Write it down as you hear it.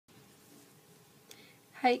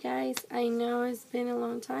Hi guys, I know it's been a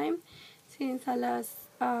long time since I last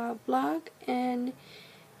vlog, and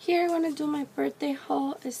here I'm gonna do my birthday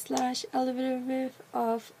haul slash a little bit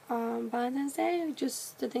of Valentine's Day,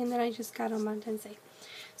 just the thing that I just got on Valentine's Day.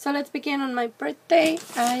 So let's begin on my birthday.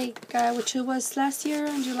 I got, which it was last year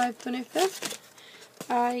on July 25th,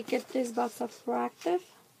 I get this box of Proactiv.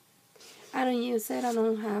 I don't use it, I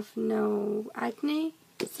don't have no acne,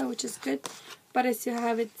 so which is good, but I still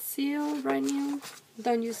have it sealed, brand new.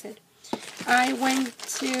 Don't use it. I went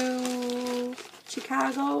to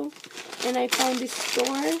Chicago and I found this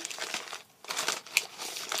store,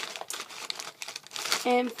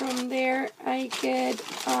 and from there I get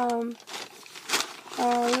a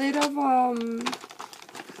little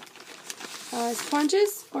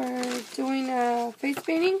sponges for doing a face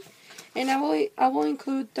painting, and I will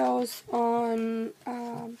include those on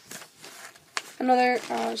another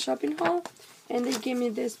shopping haul. And they gave me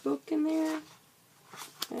this book in there,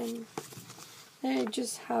 and I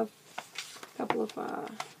just have a couple of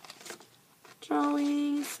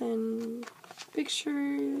drawings and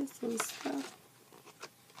pictures and stuff.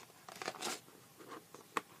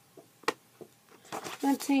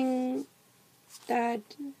 Nothing that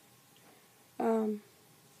I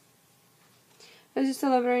was just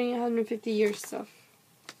celebrating 150 years of.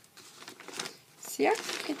 So yeah,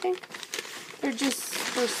 I think they're just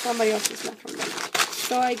for somebody else's, not from them.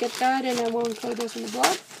 So I get that, and I will include those in the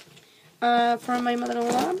blog. From my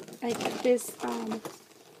mother-in-law, I get this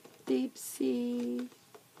deep sea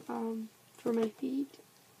for my feet,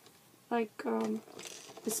 like a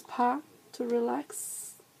spa to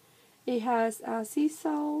relax. It has sea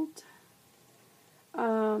salt.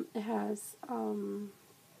 It has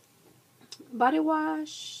body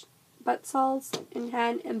wash, bath salts, and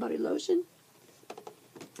hand and body lotion.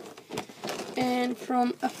 And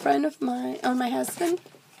from a friend of mine, my husband,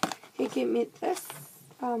 he gave me this.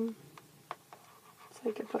 So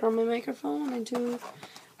I can put on my microphone and do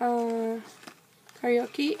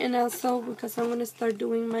karaoke, and also because I'm gonna start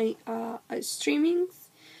doing my streamings.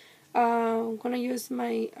 I'm gonna use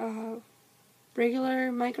my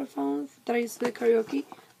regular microphone that I use for the karaoke,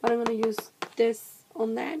 but I'm gonna use this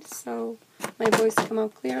on that, so my voice come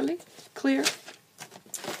out clear.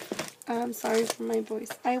 I'm sorry for my voice.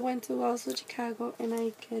 I went to also Chicago, and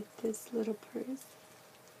I get this little purse,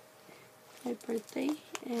 my birthday,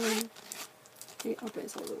 and it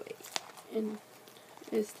opens all the way, and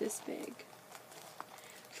it's this big.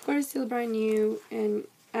 Of course, still brand new, and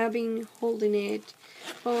I've been holding it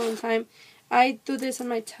for a long time. I do this on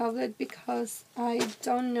my tablet because I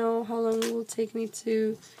don't know how long it will take me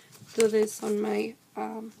to do this on my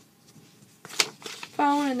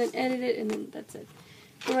phone, and then edit it, and then that's it.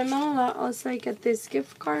 For my mom-in-law, also I get this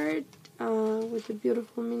gift card with the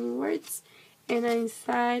beautiful mini words, and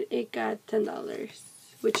inside it got $10,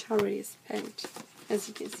 which I already spent, as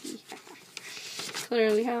you can see.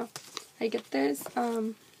 Clearly, how I get this.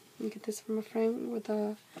 I get this from a friend with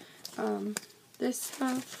this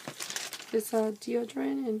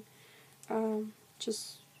deodorant and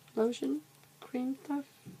just lotion, cream stuff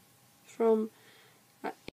from.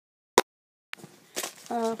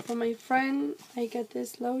 For my friend, I get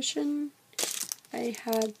this lotion. I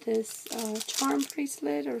had this charm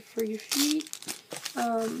bracelet, or for your feet.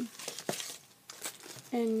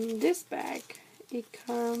 And this bag, it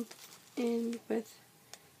comes in with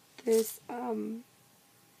this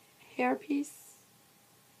hairpiece.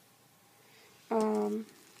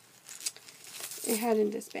 It had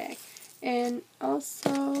in this bag, and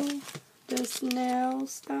also this nail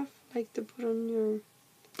stuff, like to put on your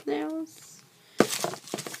nails.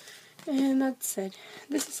 And that's it.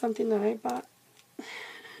 This is something that I bought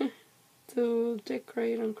to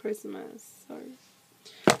decorate on Christmas. Sorry.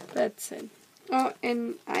 That's it. Oh,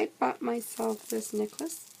 and I bought myself this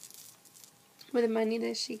necklace with the money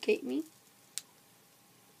that she gave me.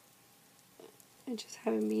 I just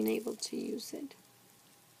haven't been able to use it.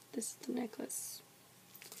 This is the necklace.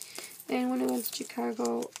 And when I went to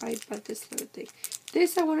Chicago, I bought this little thing.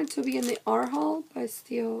 This I wanted to be in the art haul, but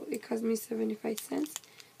still it cost me 75 cents.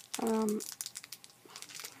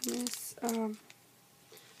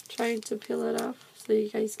 Trying to peel it off so you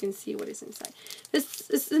guys can see what is inside. This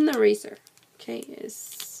is an eraser. Okay,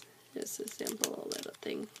 it's just a simple little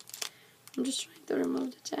thing. I'm just trying to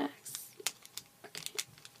remove the tags. Okay,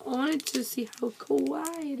 I wanted to see how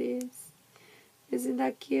kawaii it is. Isn't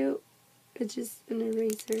that cute? It's just an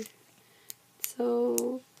eraser.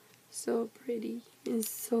 So pretty and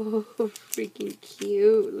so freaking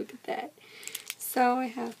cute. Look at that. So I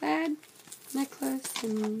have that necklace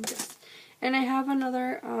and this. And I have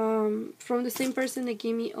another from the same person that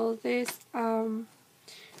gave me all this and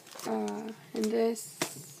this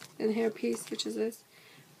and hairpiece, which is this.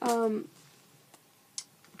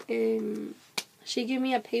 She gave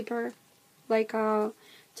me a paper, like to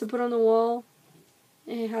put on the wall.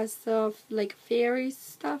 It has stuff like fairy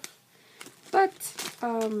stuff, but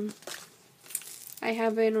I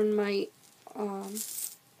have it on my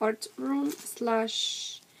art room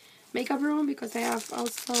 / makeup room, because I have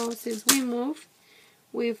also, since we moved,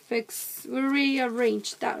 we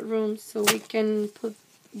rearranged that room so we can put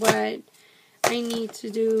what I need to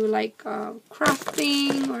do, like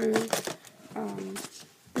crafting or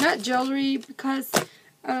not jewelry, because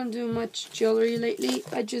I don't do much jewelry lately.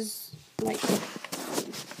 I just like,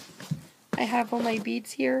 I have all my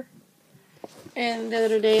beads here, and the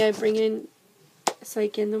other day I bring in so I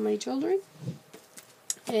can do my jewelry,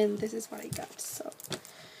 and this is what I got. So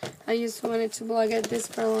I just wanted to vlog at this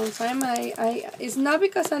for a long time. It's not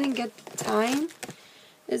because I didn't get time,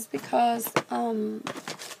 it's because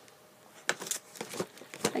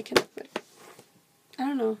I can, I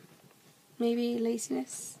don't know, maybe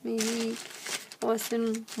laziness, maybe I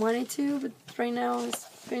wasn't wanting to, but right now it's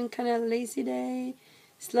been kind of lazy day,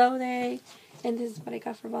 slow day, and this is what I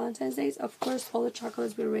got for Valentine's Day. Of course, all the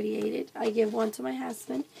chocolates we already ate it. I gave one to my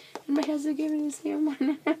husband, and my husband gave me the same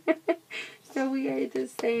one. So we ate the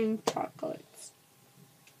same chocolates.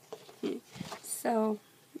 So,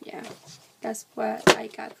 yeah, that's what I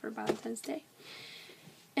got for Valentine's Day.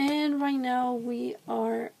 And right now we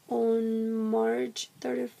are on March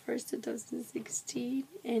 31st, 2016,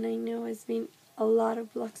 and I know it's been a lot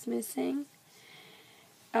of vlogs missing.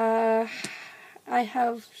 I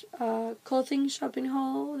have a clothing shopping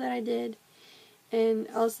haul that I did, and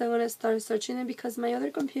also I want to start searching it, because my other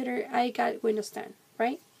computer, I got Windows 10,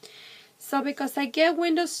 right? So because I get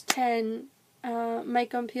Windows 10, my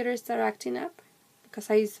computer started acting up, because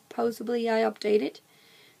I updated.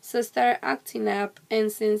 So it started acting up,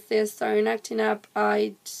 and since they started acting up,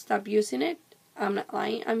 I stopped using it. I'm not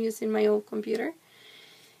lying, I'm using my old computer.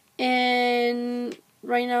 And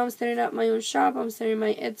right now I'm setting up my own shop. I'm setting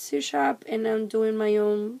my Etsy shop, and I'm doing my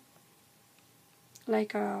own,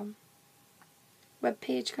 like a web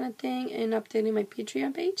page kind of thing, and updating my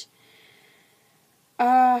Patreon page.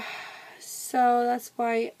 So that's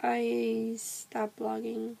why I stopped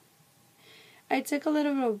blogging. I took a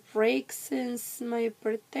little bit of break since my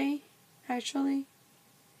birthday, actually,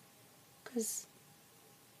 because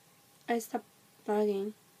I stopped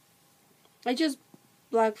blogging. I just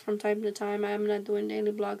blog from time to time. I'm not doing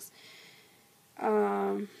daily blogs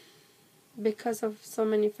because of so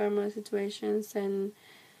many family situations, and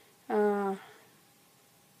I'm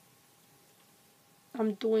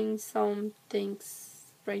doing some things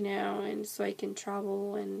right now, and so I can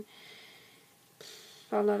travel, and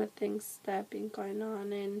a lot of things that have been going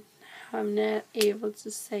on, and I'm not able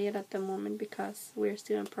to say it at the moment because we're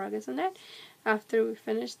still in progress on that. After we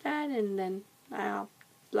finish that, and then I'll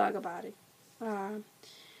blog about it.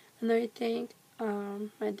 Another thing,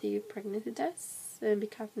 I did pregnancy tests and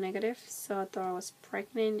became negative, so I thought I was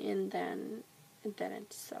pregnant, and then it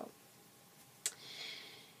didn't. So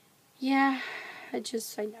yeah, I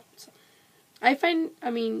just signed out. So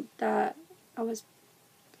that I was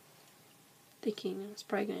thinking I was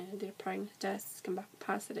pregnant. I did a pregnancy test, came back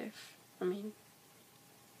positive.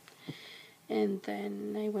 And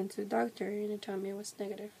then I went to the doctor, and it told me it was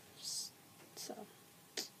negative. So,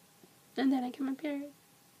 and then I got my period.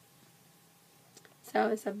 So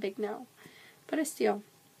it's a big no, but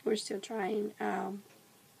we're still trying.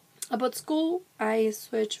 About school, I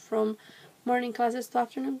switched from morning classes to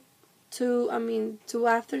afternoon.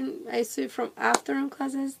 I switched from afternoon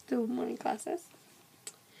classes to morning classes.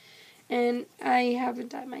 And I haven't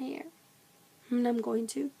dyed my hair. And I'm going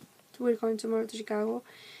to. We're going tomorrow to Chicago.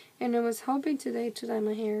 And I was hoping today to dye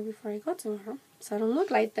my hair before I go tomorrow, so I don't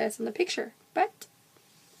look like this in the picture. But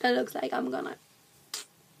it looks like I'm gonna.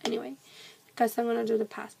 Anyway, because I'm gonna do the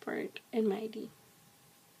passport and my ID.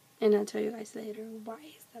 And I'll tell you guys later why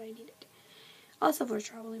is that I need it. Also for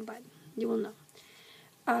traveling, but you will know.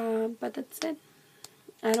 But that's it.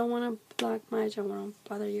 I don't want to vlog much. I want to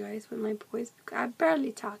bother you guys with my voice. I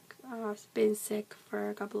barely talk. I've been sick for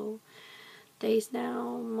a couple of days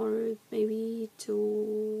now, more maybe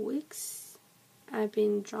 2 weeks. I've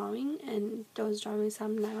been drawing, and those drawings,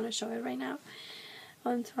 I'm not going to show it right now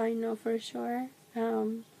until I know for sure.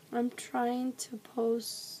 I'm trying to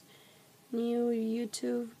post new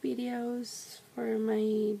YouTube videos for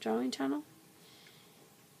my drawing channel,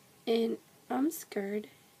 and I'm scared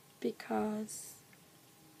because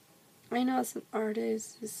I know as an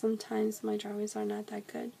artist, sometimes my drawings are not that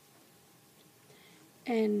good,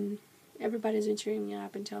 and everybody's been cheering me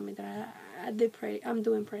up and telling me that I'm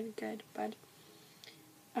doing pretty good, but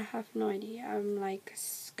I have no idea. I'm like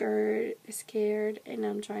scared, and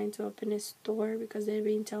I'm trying to open a store because they've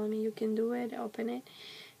been telling me you can do it, open it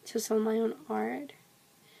to sell my own art.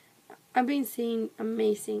 I've been seeing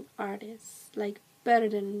amazing artists, like better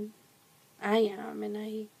than I am, and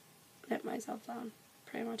I let myself down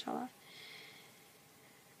pretty much a lot.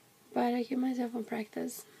 But I give myself on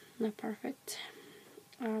practice. Not perfect.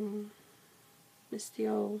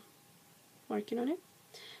 Still working on it.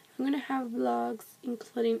 I'm gonna have vlogs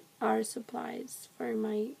including art supplies for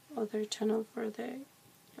my other channel for the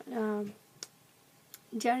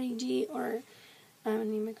JREG or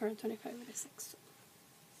Anime Girl 2586.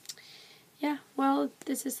 Yeah, well,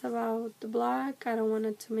 this is about the blog. I don't want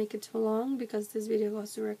it to make it too long because this video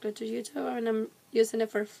goes directly to YouTube and I'm using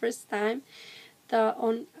it for the first time. The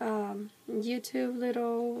on YouTube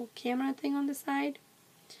little camera thing on the side.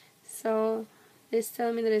 So it's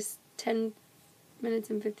telling me that it's 10 minutes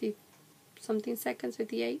and 50 something seconds,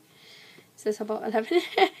 58. It says about 11.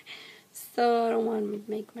 So I don't want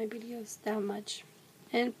to make my videos that much.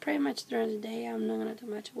 And pretty much throughout the day I'm not going to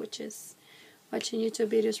do much, which is watching YouTube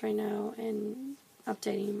videos right now and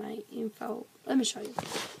updating my info. Let me show you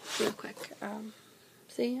real quick.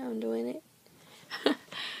 See, I'm doing it.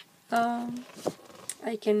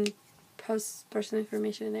 I can post personal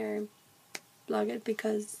information in there and blog it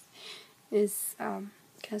because it's kind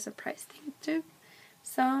of a price thing too.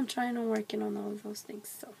 So I'm trying to working on all of those things.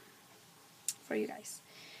 So for you guys.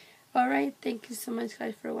 Alright, thank you so much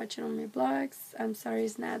guys for watching on my vlogs. I'm sorry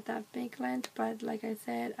it's not that big length, but like I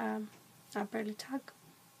said, I barely talk.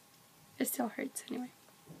 It still hurts anyway.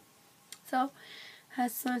 So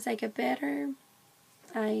as soon as I get better,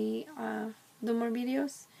 I do more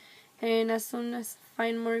videos. And as soon as I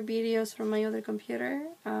find more videos from my other computer,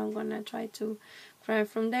 I'm gonna try to grab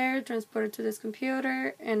from there, transport it to this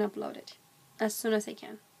computer, and upload it as soon as I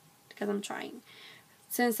can, because I'm trying.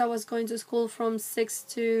 Since I was going to school from 6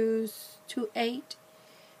 to 8,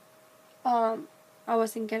 I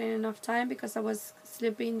wasn't getting enough time because I was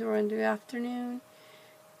sleeping during the afternoon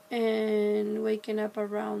and waking up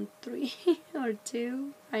around 3 or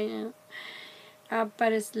 2, I know.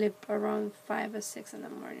 But I sleep around 5 or 6 in the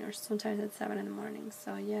morning, or sometimes at 7 in the morning.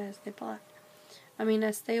 So yeah, I sleep a lot. I mean,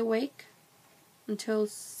 I stay awake until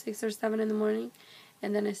 6 or 7 in the morning,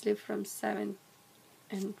 and then I sleep from 7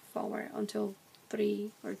 and forward until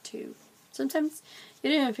 3 or 2. Sometimes you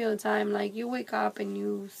don't even feel the time. Like you wake up and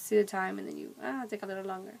you see the time, and then you take a little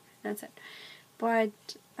longer. That's it. But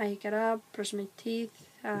I get up, brush my teeth,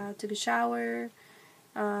 took a shower,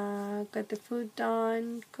 got the food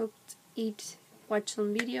done, cooked, eat, watch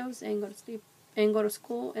some videos, and go to sleep, and go to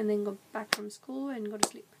school, and then go back from school and go to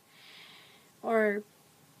sleep, or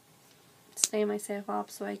stay myself up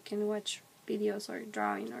so I can watch videos or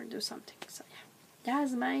drawing or do something. So yeah,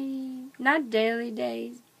 that's my not daily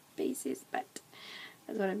basis, but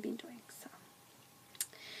that's what I've been doing. So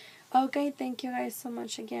okay, thank you guys so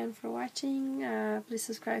much again for watching. Please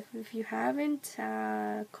subscribe if you haven't.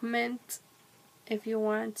 Comment if you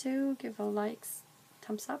want to. Give a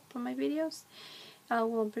thumbs up on my videos. I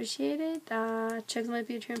will appreciate it. Check my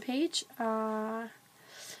Patreon page.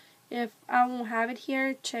 If I won't have it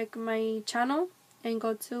here, check my channel and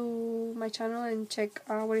go to my channel and check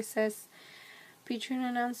where it says Patreon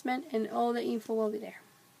announcement, and all the info will be there.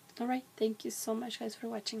 Alright, thank you so much guys for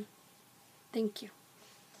watching. Thank you.